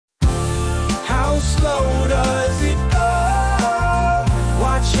slow does it go?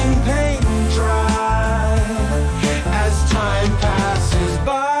 Watching paint dry as time passes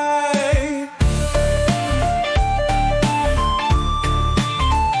by.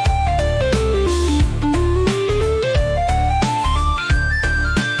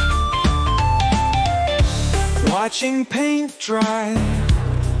 Watching paint dry,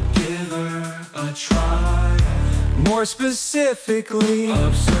 give her a try. More specifically,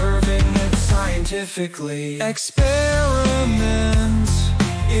 observing it scientifically. Experiment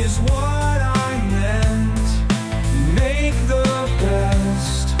is what I meant. Make the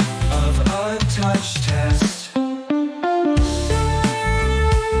best of a touch test.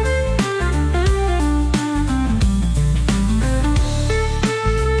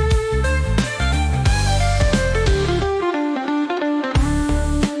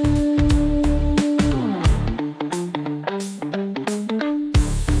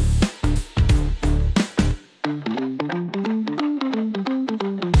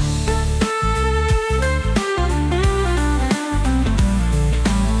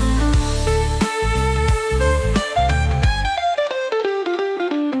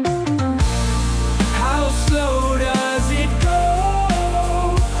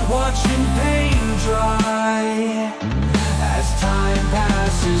 Watching paint dry as time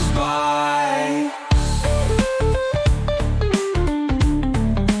passes by.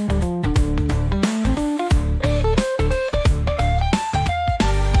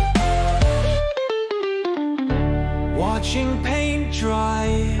 Watching paint dry,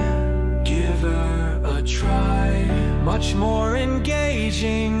 give her a try. Much more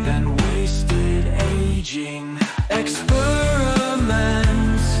engaging than wasted aging.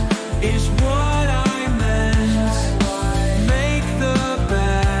 Experiment is what I meant. Make the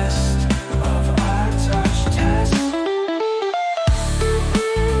best of our touch test.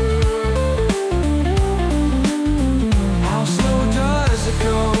 How slow does it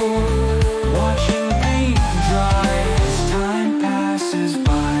go? Watching paint dry as time passes by.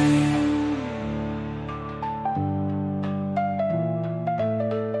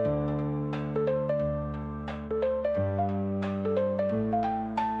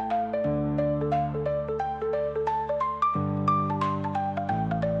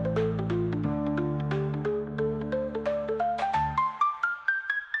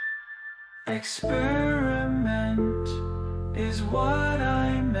 Experiment is what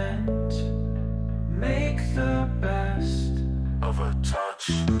I meant. Make the best of a touch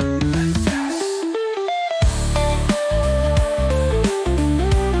and test.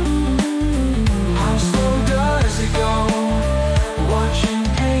 How slow does it go? Watching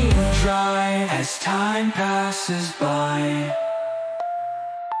paint dry as time passes by.